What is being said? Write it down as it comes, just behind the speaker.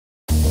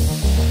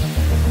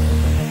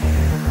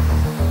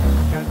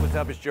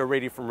up? It's Joe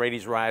Raiti from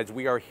Raiti's Rides.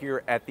 We are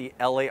here at the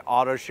LA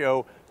Auto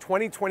Show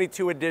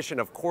 2022 edition.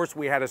 Of course,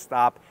 we had to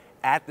stop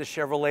at the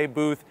Chevrolet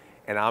booth,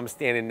 and I'm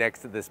standing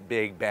next to this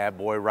big bad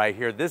boy right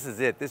here. This is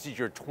it. This is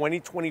your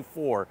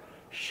 2024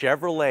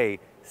 Chevrolet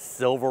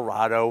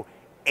Silverado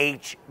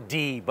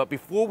HD. But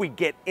before we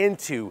get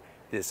into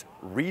this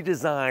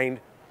redesigned,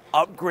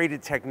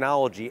 upgraded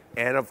technology,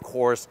 and of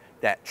course,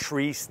 that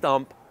tree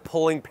stump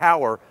pulling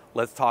power,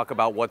 let's talk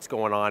about what's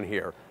going on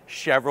here.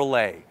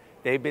 Chevrolet.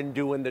 They've been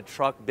doing the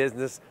truck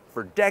business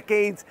for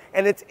decades,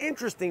 and it's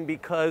interesting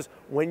because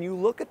when you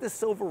look at the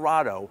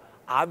Silverado,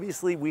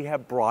 obviously we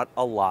have brought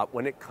a lot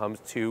when it comes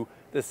to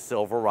the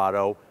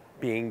Silverado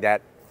being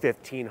that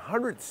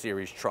 1500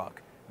 series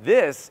truck.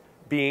 This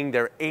being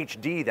their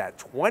HD, that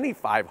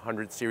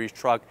 2500 series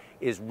truck,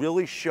 is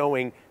really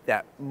showing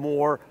that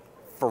more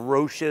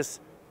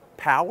ferocious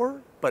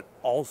power, but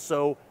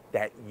also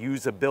that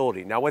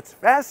usability. Now, what's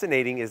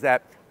fascinating is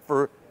that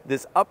for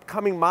this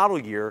upcoming model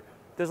year,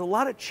 there's a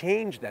lot of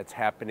change that's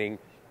happening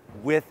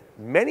with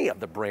many of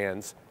the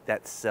brands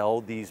that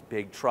sell these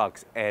big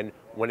trucks. And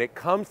when it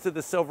comes to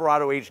the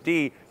Silverado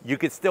HD, you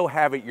could still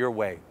have it your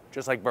way,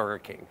 just like Burger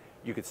King.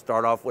 You could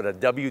start off with a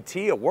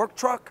WT, a work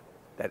truck,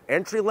 that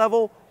entry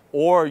level,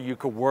 or you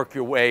could work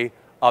your way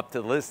up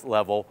to this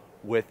level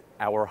with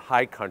our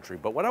High Country.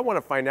 But what I want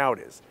to find out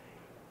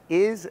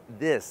is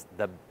this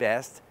the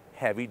best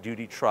heavy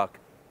duty truck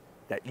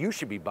that you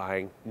should be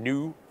buying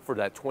new for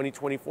that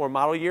 2024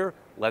 model year?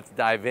 Let's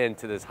dive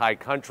into this High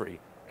Country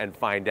and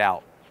find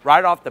out.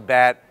 Right off the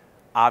bat,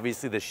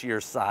 obviously the sheer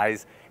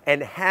size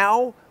and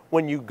how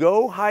when you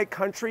go High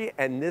Country,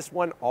 and this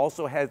one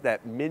also has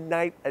that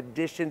midnight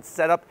edition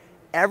setup,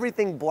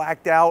 everything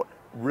blacked out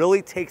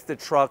really takes the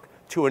truck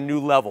to a new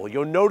level.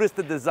 You'll notice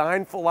the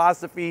design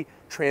philosophy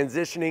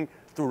transitioning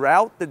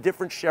throughout the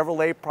different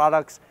Chevrolet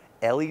products,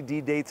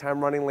 LED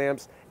daytime running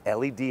lamps,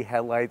 LED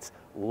headlights.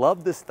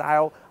 Love the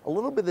style, a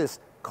little bit of this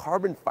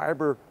carbon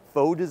fiber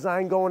faux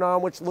design going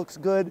on, which looks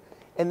good.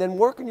 And then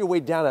working your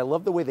way down, I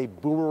love the way they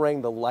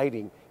boomerang the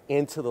lighting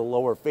into the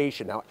lower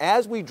fascia. Now,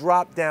 as we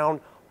drop down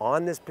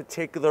on this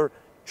particular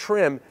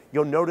trim,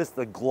 you'll notice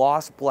the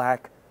gloss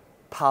black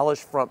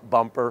polished front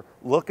bumper,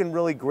 looking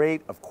really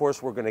great. Of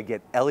course, we're gonna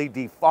get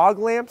LED fog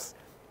lamps,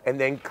 and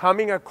then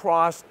coming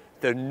across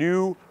the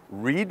new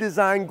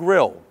redesigned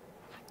grille.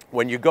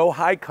 When you go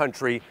High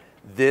Country,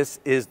 this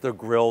is the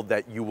grille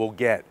that you will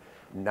get.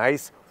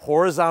 Nice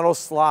horizontal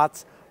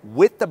slots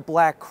with the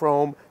black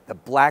chrome, the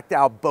blacked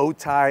out bow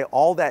tie,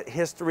 all that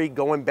history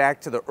going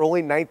back to the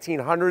early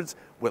 1900s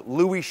with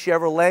Louis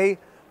Chevrolet.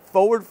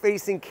 Forward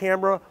facing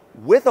camera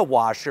with a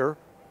washer,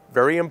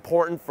 very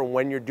important for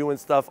when you're doing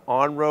stuff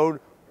on road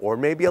or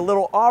maybe a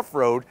little off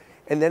road.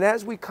 And then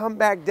as we come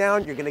back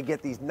down, you're gonna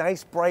get these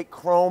nice bright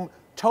chrome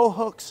tow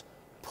hooks,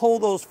 pull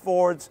those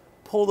Fords,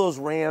 pull those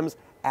Rams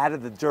out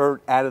of the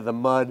dirt, out of the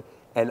mud,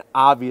 and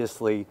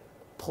obviously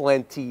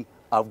plenty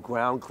of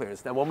ground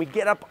clearance. Now, when we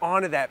get up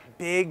onto that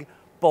big,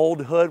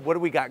 bold hood, what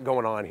do we got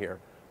going on here?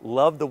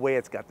 Love the way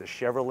it's got the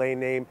Chevrolet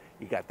name.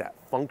 You got that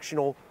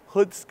functional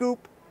hood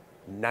scoop.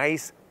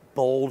 Nice,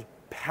 bold,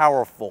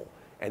 powerful.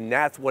 And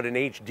that's what an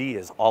HD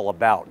is all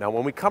about. Now,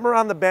 when we come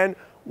around the bend,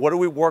 what are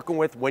we working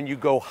with when you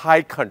go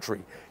High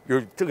Country?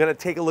 You're gonna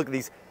take a look at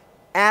these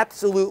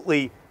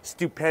absolutely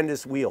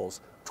stupendous wheels.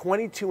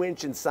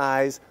 22-inch in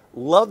size.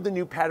 Love the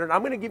new pattern.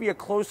 I'm gonna give you a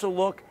closer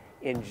look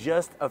in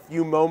just a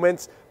few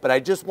moments, but I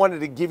just wanted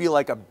to give you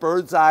like a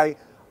bird's eye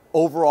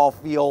overall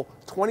feel.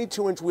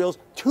 22-inch wheels,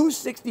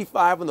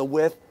 265 on the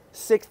width,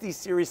 60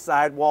 series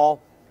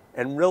sidewall,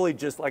 and really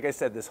just like I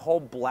said, this whole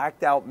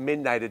blacked out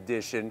midnight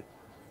edition,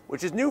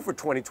 which is new for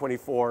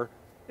 2024,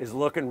 is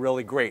looking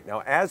really great.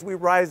 Now, as we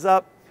rise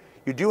up,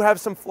 you do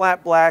have some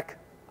flat black.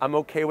 I'm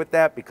okay with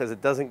that because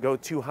it doesn't go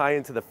too high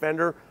into the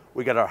fender.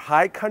 We got our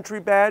High Country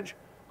badge.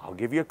 I'll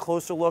give you a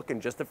closer look in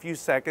just a few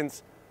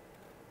seconds.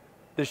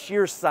 The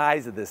sheer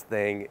size of this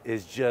thing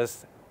is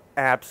just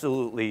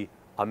absolutely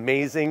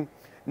amazing.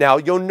 Now,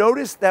 you'll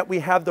notice that we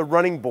have the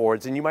running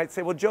boards, and you might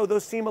say, well, Joe,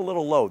 those seem a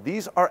little low.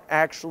 These are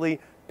actually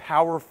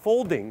power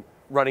folding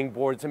running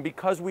boards, and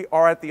because we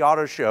are at the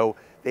auto show,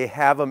 they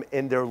have them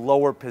in their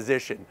lower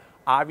position.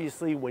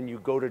 Obviously, when you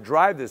go to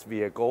drive this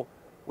vehicle,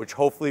 which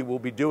hopefully we'll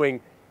be doing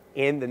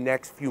in the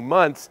next few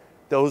months,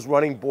 those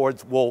running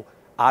boards will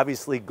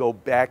obviously go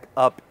back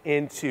up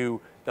into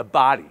the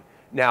body.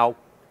 Now,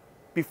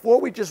 before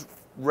we just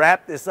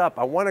wrap this up,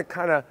 I want to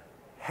kind of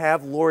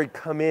have Lori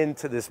come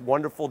into this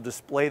wonderful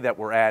display that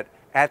we're at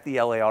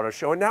the LA Auto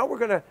Show. And now we're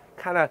going to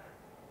kind of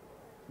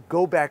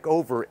go back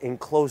over in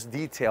close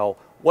detail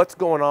what's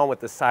going on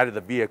with the side of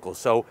the vehicle.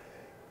 So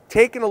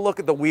taking a look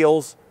at the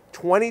wheels,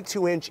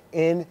 22-inch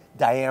in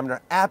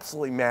diameter,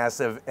 absolutely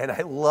massive. And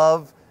I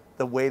love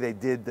the way they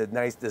did the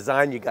nice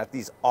design. You got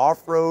these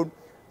off-road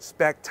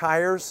spec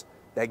tires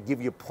that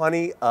give you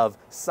plenty of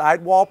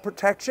sidewall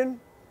protection.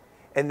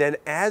 And then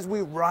as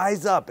we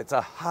rise up, it's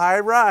a high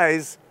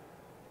rise,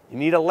 you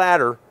need a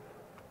ladder.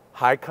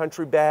 High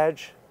Country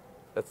badge,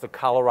 that's the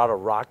Colorado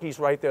Rockies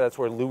right there. That's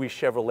where Louis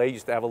Chevrolet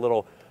used to have a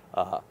little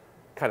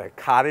kind of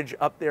cottage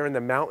up there in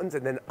the mountains.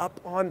 And then up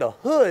on the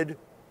hood,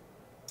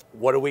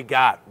 what do we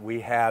got?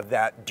 We have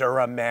that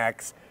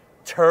Duramax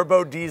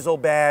turbo diesel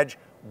badge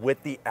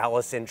with the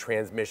Allison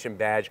transmission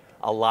badge.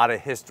 A lot of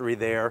history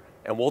there,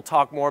 and we'll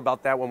talk more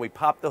about that when we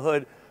pop the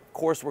hood. Of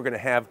course, we're gonna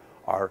have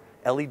our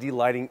LED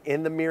lighting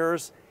in the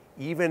mirrors,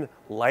 even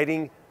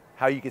lighting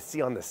how you can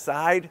see on the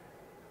side.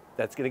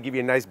 That's gonna give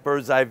you a nice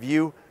bird's eye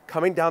view.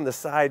 Coming down the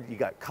side, you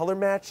got color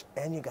match,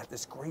 and you got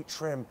this great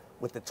trim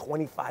with the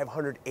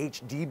 2500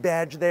 HD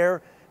badge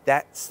there.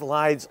 That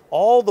slides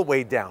all the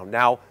way down.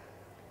 Now,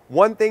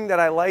 one thing that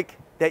I like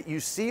that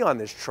you see on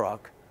this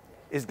truck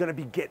is gonna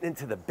be getting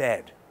into the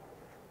bed.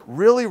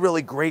 Really,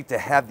 really great to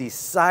have these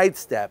side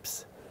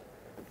steps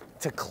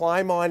to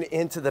climb on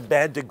into the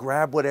bed to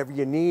grab whatever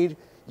you need.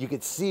 You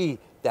can see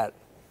that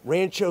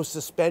Rancho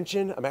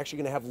suspension. I'm actually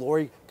gonna have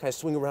Lori kind of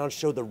swing around,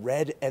 show the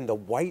red and the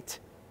white.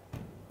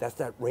 That's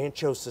that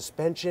Rancho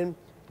suspension.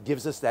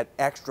 Gives us that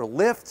extra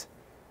lift.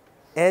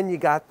 And you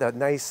got the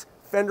nice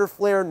fender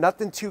flare,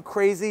 nothing too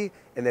crazy.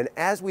 And then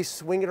as we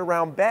swing it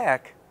around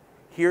back,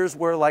 here's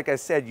where, like I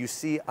said, you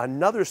see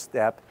another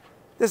step.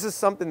 This is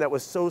something that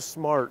was so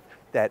smart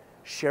that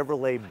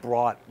Chevrolet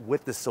brought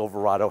with the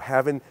Silverado,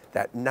 having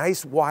that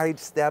nice wide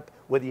step,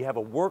 whether you have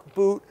a work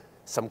boot,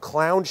 some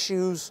clown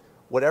shoes,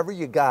 whatever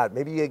you got.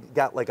 Maybe you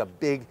got like a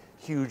big,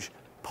 huge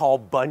Paul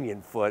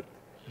Bunyan foot,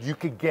 you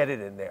could get it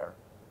in there.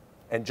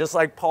 And just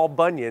like Paul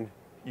Bunyan,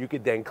 you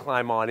could then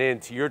climb on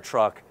into your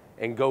truck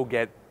and go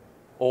get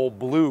old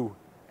Blue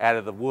out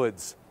of the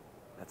woods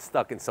that's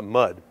stuck in some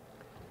mud.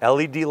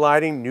 LED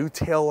lighting, new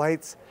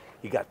taillights.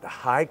 You got the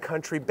High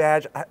Country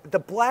badge. The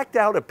blacked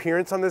out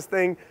appearance on this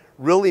thing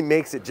really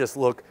makes it just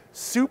look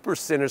super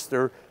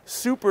sinister,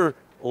 super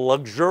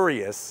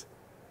luxurious,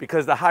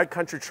 because the High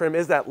Country trim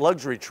is that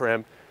luxury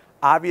trim.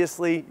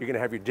 Obviously, you're gonna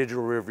have your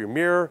digital rearview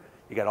mirror.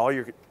 You got all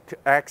your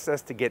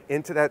access to get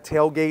into that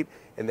tailgate,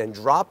 and then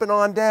dropping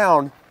on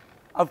down,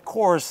 of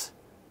course,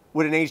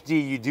 with an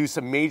HD, you do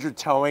some major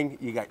towing.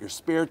 You got your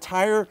spare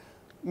tire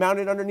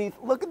mounted underneath.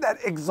 Look at that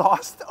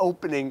exhaust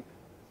opening.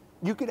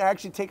 You could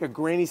actually take a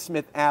Granny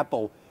Smith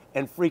apple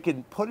and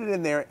freaking put it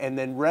in there and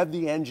then rev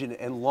the engine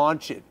and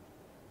launch it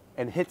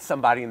and hit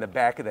somebody in the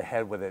back of the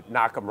head with it,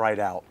 knock them right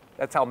out.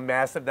 That's how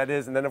massive that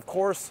is. And then of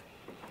course,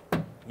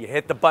 you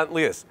hit the button,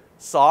 look at this,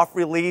 soft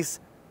release,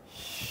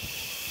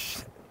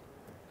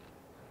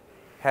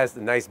 has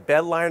the nice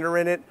bed liner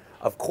in it.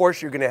 Of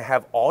course, you're gonna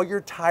have all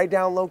your tie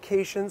down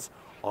locations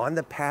on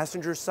the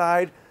passenger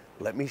side.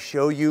 Let me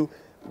show you.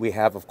 We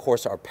have, of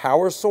course, our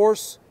power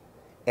source,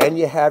 and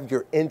you have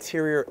your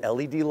interior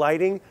LED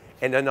lighting.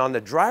 And then on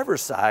the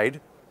driver's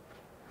side,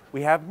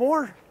 we have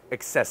more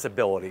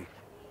accessibility.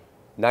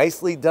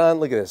 Nicely done,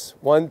 look at this.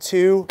 1,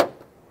 2,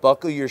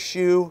 buckle your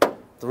shoe.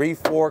 3,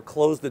 4,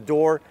 close the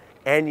door.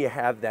 And you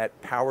have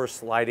that power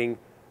sliding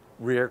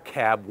rear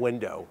cab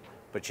window.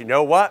 But you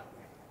know what?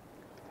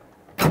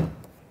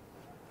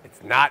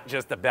 It's not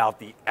just about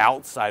the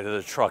outside of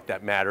the truck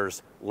that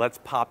matters. Let's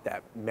pop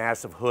that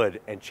massive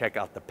hood and check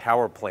out the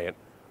power plant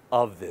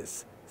of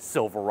this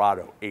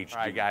Silverado HD. All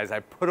right, guys, I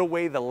put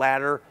away the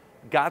ladder,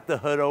 got the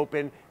hood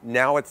open.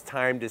 Now it's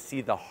time to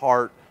see the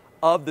heart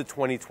of the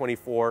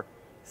 2024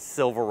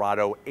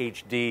 Silverado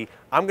HD.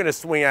 I'm gonna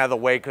swing out of the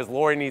way because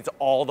Lori needs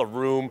all the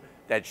room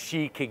that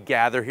she could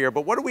gather here.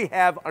 But what do we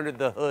have under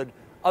the hood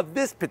of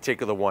this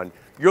particular one?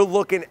 You're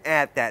looking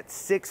at that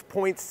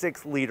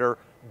 6.6 liter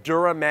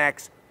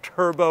Duramax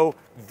Turbo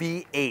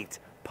V8,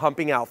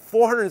 pumping out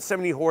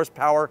 470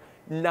 horsepower,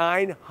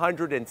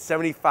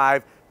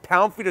 975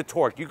 pound-feet of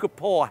torque. You could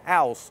pull a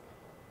house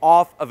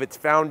off of its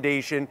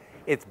foundation.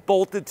 It's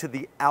bolted to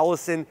the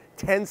Allison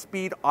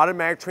 10-speed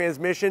automatic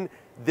transmission.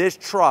 This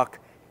truck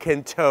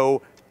can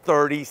tow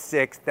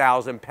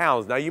 36,000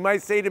 pounds. Now you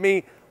might say to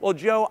me, well,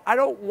 Joe, I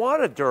don't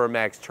want a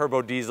Duramax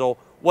turbo diesel.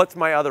 What's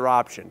my other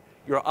option?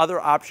 Your other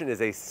option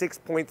is a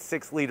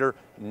 6.6 liter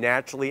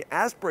naturally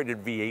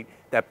aspirated V8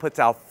 that puts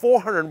out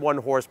 401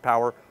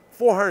 horsepower,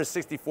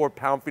 464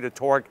 pound-feet of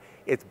torque.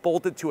 It's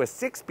bolted to a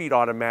 6-speed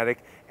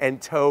automatic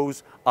and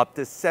tows up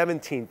to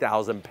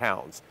 17,000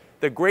 pounds.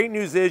 The great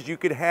news is you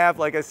could have,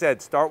 like I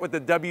said, start with the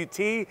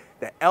WT,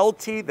 the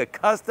LT, the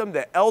Custom,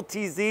 the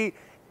LTZ,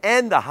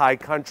 and the High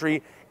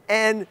Country.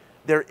 And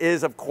there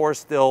is, of course,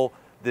 still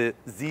the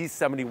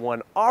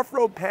Z71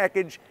 off-road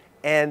package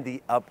and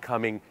the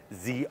upcoming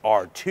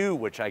ZR2,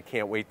 which I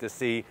can't wait to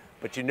see.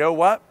 But you know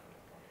what?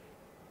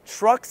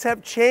 Trucks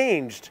have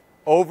changed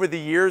over the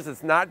years.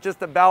 It's not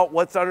just about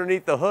what's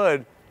underneath the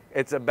hood.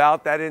 It's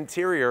about that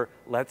interior.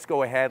 Let's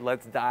go ahead,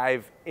 let's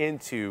dive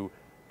into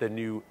the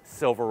new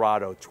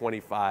Silverado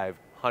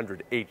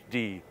 2500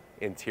 HD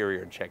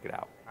interior and check it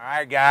out. All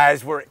right,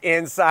 guys, we're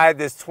inside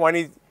this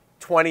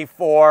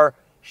 2024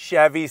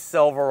 Chevy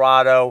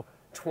Silverado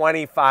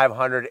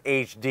 2500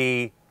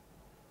 HD.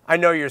 I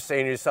know you're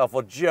saying to yourself,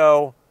 well,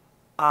 Joe,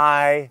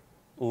 I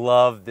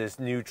love this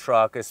new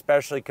truck,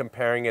 especially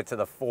comparing it to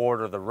the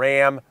Ford or the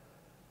Ram.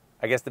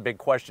 I guess the big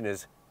question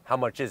is, how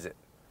much is it?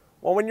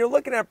 Well, when you're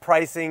looking at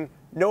pricing,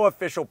 no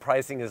official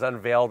pricing is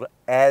unveiled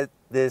at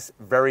this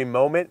very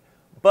moment,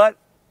 but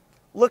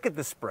Look at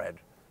the spread.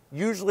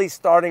 Usually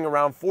starting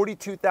around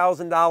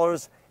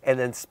 $42,000 and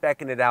then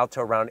speccing it out to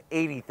around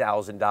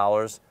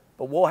 $80,000.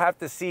 But we'll have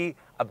to see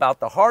about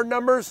the hard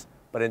numbers.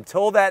 But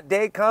until that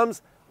day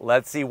comes,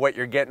 let's see what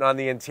you're getting on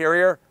the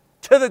interior.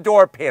 To the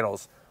door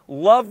panels.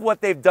 Love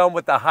what they've done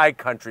with the high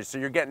country. So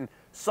you're getting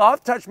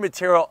soft touch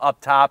material up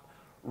top,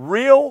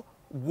 real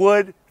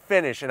wood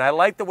finish. And I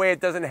like the way it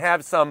doesn't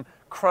have some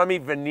crummy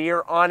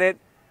veneer on it.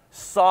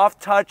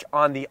 Soft touch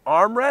on the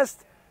armrest.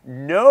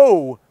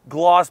 No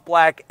gloss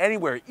black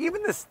anywhere,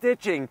 even the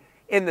stitching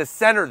in the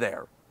center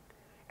there.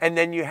 And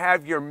then you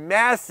have your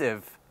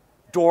massive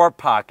door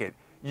pocket.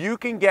 You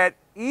can get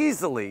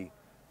easily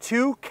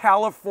 2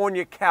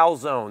 California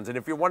calzones. And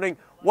if you're wondering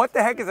what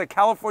the heck is a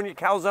California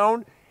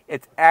calzone,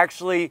 it's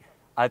actually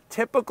a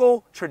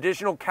typical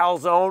traditional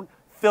calzone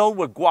filled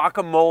with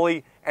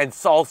guacamole and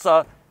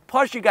salsa.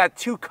 Plus you got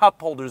 2 cup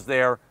holders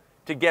there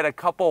to get a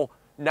couple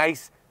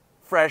nice,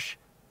 fresh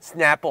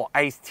Snapple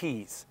iced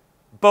teas.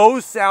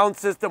 Bose sound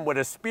system with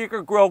a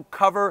speaker grill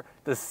cover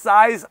the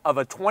size of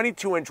a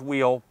 22-inch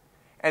wheel.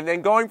 And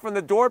then going from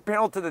the door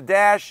panel to the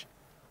dash,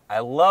 I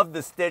love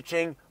the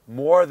stitching,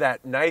 more of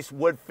that nice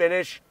wood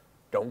finish.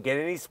 Don't get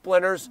any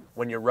splinters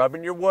when you're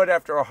rubbing your wood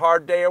after a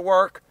hard day of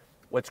work.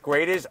 What's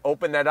great is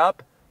open that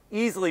up,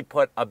 easily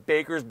put a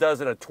baker's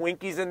dozen of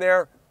Twinkies in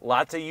there,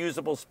 lots of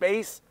usable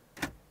space.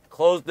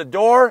 Close the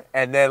door,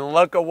 and then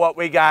look at what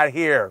we got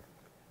here.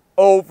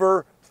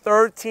 Over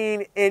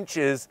 13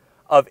 inches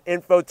of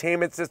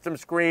infotainment system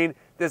screen.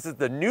 This is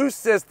the new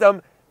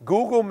system,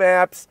 Google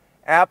Maps,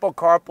 Apple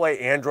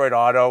CarPlay, Android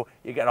Auto.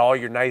 You got all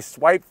your nice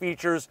swipe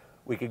features.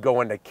 We could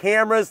go into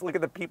cameras. Look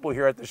at the people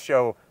here at the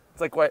show.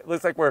 It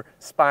looks like we're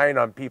spying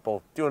on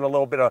people, doing a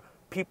little bit of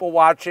people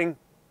watching.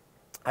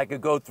 I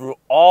could go through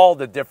all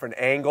the different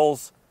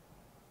angles.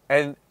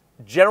 And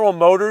General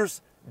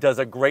Motors does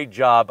a great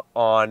job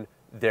on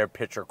their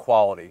picture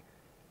quality.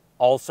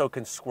 Also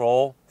can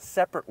scroll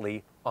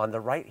separately on the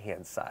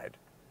right-hand side.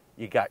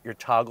 You got your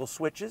toggle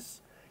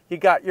switches, you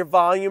got your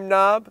volume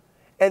knob,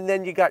 and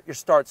then you got your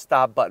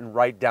start-stop button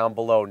right down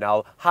below.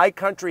 Now, High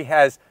Country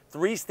has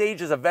 3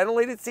 stages of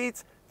ventilated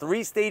seats,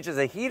 3 stages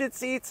of heated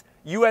seats,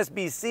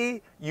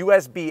 USB-C,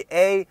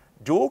 USB-A,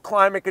 dual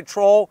climate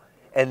control,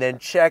 and then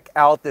check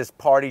out this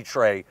party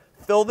tray.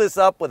 Fill this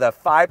up with a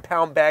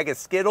 5-pound bag of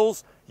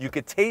Skittles. You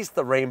could taste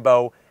the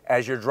rainbow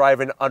as you're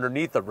driving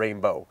underneath the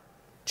rainbow.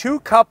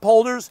 2 cup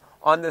holders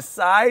on the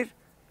side.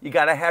 You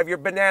gotta have your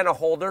banana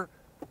holder,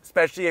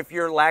 especially if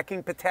you're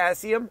lacking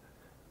potassium.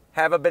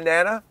 Have a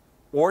banana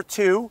or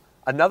 2.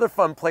 Another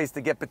fun place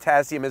to get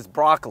potassium is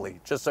broccoli,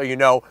 just so you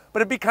know.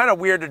 But it'd be kind of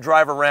weird to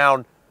drive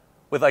around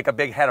with like a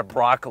big head of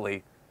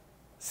broccoli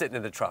sitting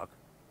in the truck.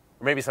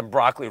 Or maybe some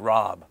broccoli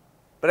rabe.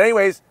 But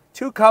anyways,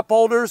 2 cup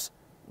holders,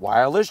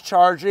 wireless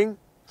charging,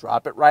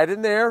 drop it right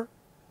in there.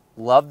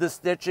 Love the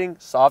stitching,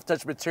 soft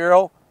touch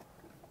material.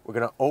 We're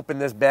gonna open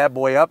this bad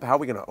boy up. How are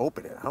we gonna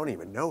open it? I don't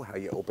even know how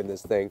you open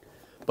this thing,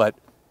 but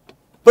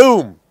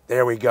boom,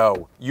 there we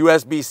go.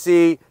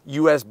 USB-C,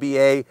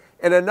 USB-A,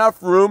 and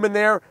enough room in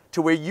there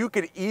to where you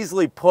could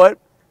easily put,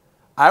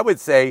 I would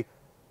say,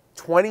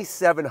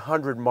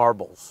 2,700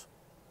 marbles,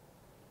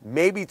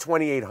 maybe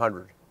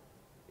 2,800.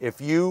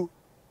 If you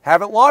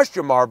haven't lost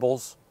your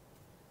marbles,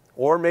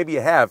 or maybe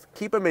you have,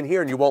 keep them in here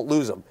and you won't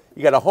lose them.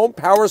 You got a home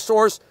power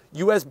source,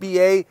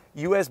 USB-A,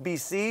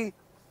 USB-C.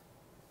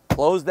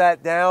 Close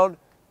that down.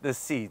 The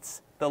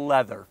seats, the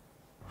leather,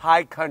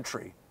 High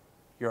Country.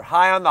 You're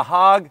high on the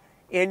hog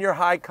in your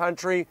High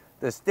Country.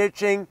 The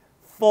stitching,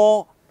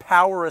 full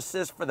power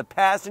assist for the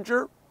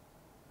passenger,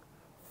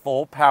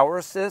 full power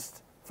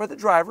assist for the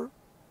driver.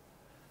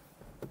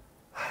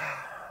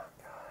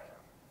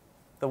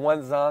 The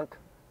one zonk,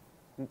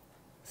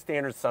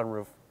 standard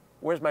sunroof.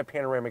 Where's my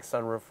panoramic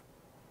sunroof?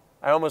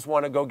 I almost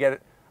want to go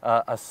get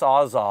a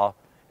Sawzall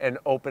and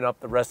open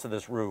up the rest of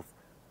this roof,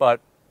 but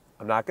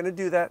I'm not going to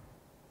do that.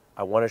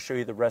 I want to show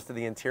you the rest of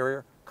the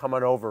interior. Come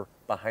on over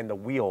behind the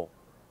wheel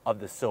of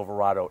the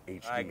Silverado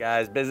HD. All right,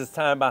 guys, business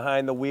time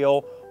behind the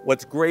wheel.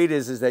 What's great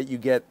is that you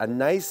get a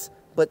nice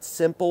but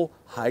simple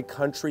High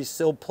Country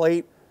sill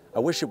plate. I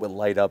wish it would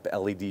light up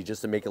LED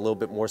just to make it a little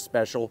bit more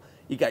special.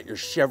 You got your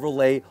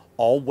Chevrolet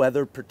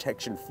all-weather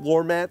protection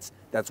floor mats.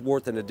 That's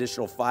worth an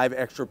additional 5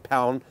 extra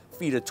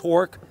pound-feet of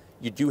torque.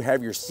 You do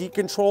have your seat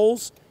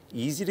controls,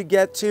 easy to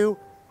get to.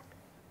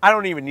 I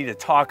don't even need to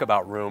talk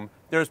about room.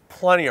 There's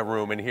plenty of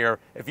room in here.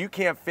 If you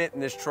can't fit in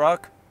this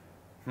truck,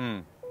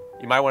 you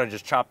might want to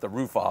just chop the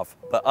roof off.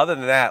 But other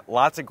than that,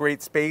 lots of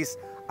great space.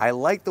 I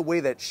like the way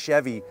that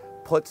Chevy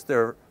puts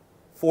their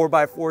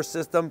 4x4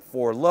 system,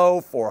 4 low,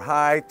 4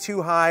 high,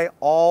 2 high,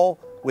 all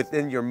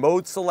within your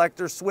mode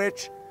selector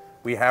switch.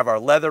 We have our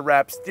leather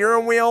wrapped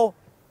steering wheel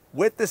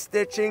with the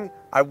stitching.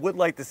 I would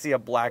like to see a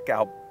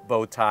blackout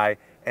bow tie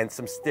and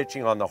some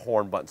stitching on the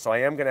horn button. So I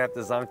am gonna have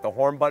to zonk the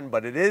horn button,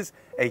 but it is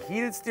a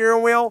heated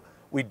steering wheel.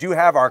 We do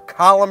have our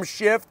column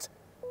shift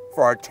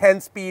for our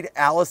 10-speed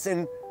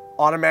Allison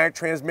automatic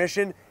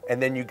transmission.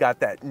 And then you got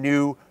that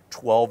new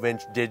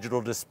 12-inch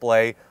digital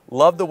display.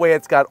 Love the way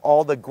it's got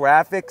all the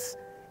graphics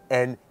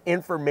and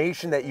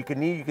information that you can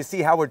need. You can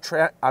see how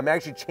I'm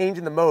actually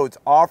changing the modes,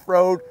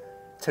 off-road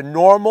to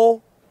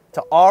normal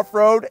to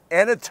off-road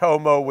and a tow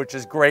mode, which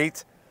is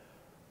great.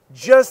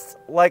 Just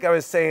like I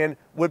was saying,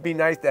 would be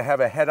nice to have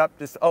a head-up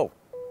oh,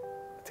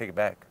 take it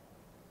back.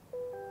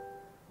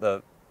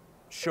 The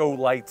show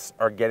lights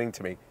are getting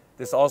to me.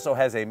 This also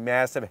has a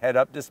massive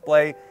head-up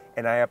display,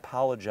 and I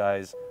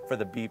apologize for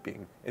the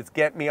beeping. It's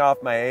getting me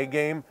off my A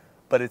game,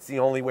 but it's the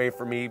only way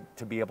for me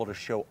to be able to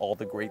show all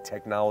the great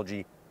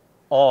technology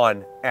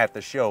on at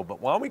the show.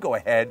 But why don't we go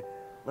ahead,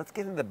 let's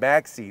get in the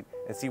back seat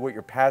and see what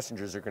your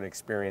passengers are going to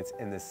experience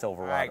in this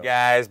Silverado. All right,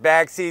 guys,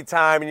 back seat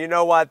time. And you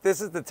know what? This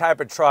is the type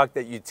of truck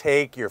that you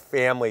take your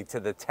family to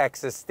the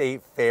Texas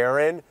State Fair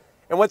in.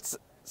 And what's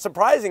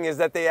surprising is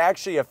that they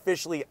actually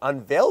officially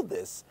unveiled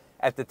this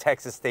at the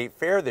Texas State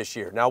Fair this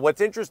year. Now, what's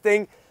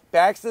interesting,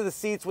 backs to the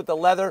seats with the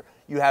leather,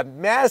 you have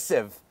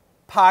massive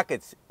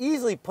pockets.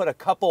 Easily put a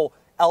couple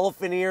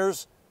elephant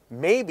ears,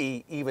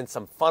 maybe even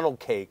some funnel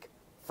cake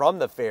from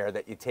the fair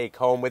that you take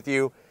home with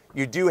you.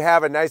 You do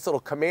have a nice little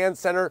command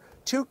center,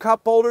 2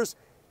 cup holders,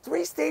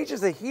 3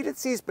 stages of heated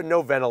seats, but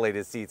no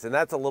ventilated seats. And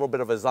that's a little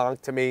bit of a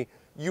zonk to me.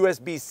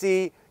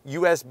 USB-C,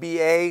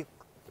 USB-A.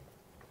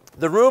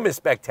 The room is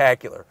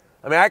spectacular.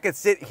 I mean, I could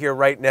sit here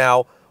right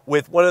now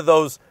with one of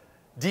those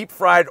deep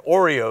fried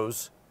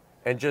Oreos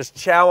and just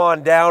chow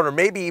on down, or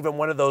maybe even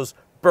one of those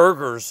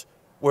burgers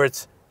where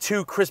it's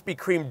 2 Krispy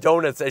Kreme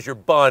donuts as your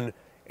bun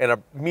and a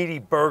meaty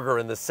burger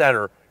in the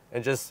center,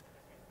 and just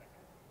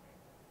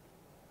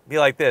be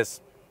like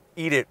this,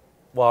 eat it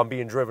while I'm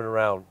being driven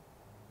around,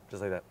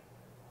 just like that.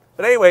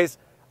 But anyways,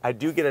 I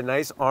do get a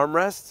nice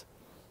armrest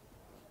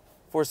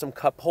for some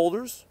cup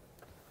holders,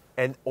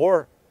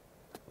 or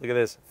look at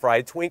this,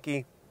 fried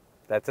Twinkie.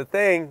 That's a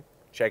thing.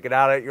 Check it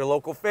out at your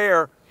local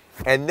fair.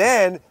 And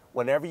then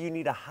whenever you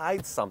need to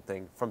hide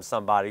something from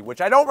somebody,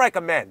 which I don't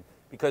recommend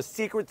because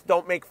secrets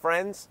don't make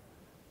friends,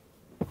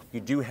 you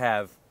do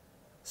have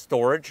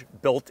storage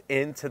built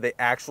into the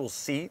actual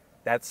seat.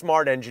 That's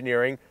smart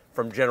engineering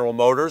from General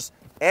Motors.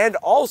 And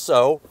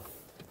also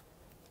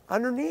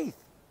underneath,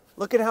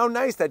 look at how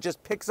nice that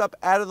just picks up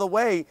out of the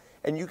way,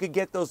 and you could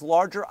get those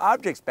larger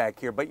objects back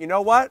here. But you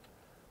know what?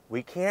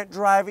 We can't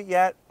drive it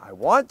yet. I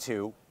want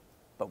to,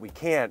 but we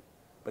can't.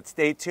 But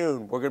stay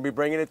tuned. We're going to be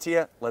bringing it to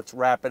you. Let's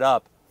wrap it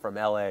up from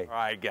LA. All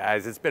right,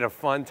 guys, it's been a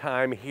fun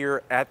time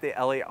here at the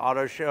LA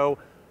Auto Show.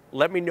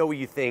 Let me know what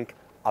you think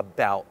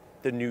about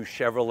the new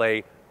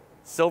Chevrolet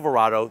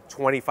Silverado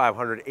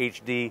 2500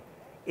 HD.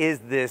 Is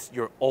this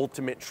your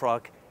ultimate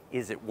truck?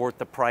 Is it worth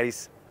the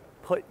price?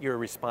 Put your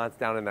response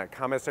down in that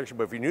comment section.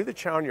 But if you're new to the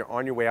channel and you're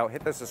on your way out,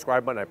 hit that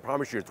subscribe button. I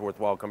promise you it's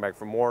worthwhile. Come back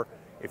for more.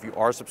 If you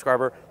are a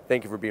subscriber,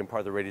 thank you for being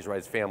part of the Raitis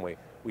Rides family.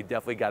 We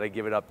definitely got to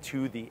give it up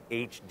to the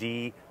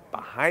HD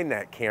behind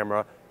that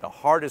camera, the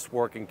hardest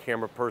working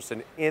camera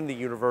person in the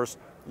universe.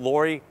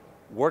 Lori,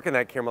 working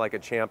that camera like a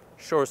champ.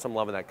 Show her some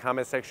love in that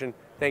comment section.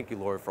 Thank you,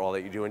 Lori, for all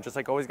that you do. And just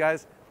like always,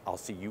 guys, I'll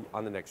see you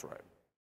on the next ride.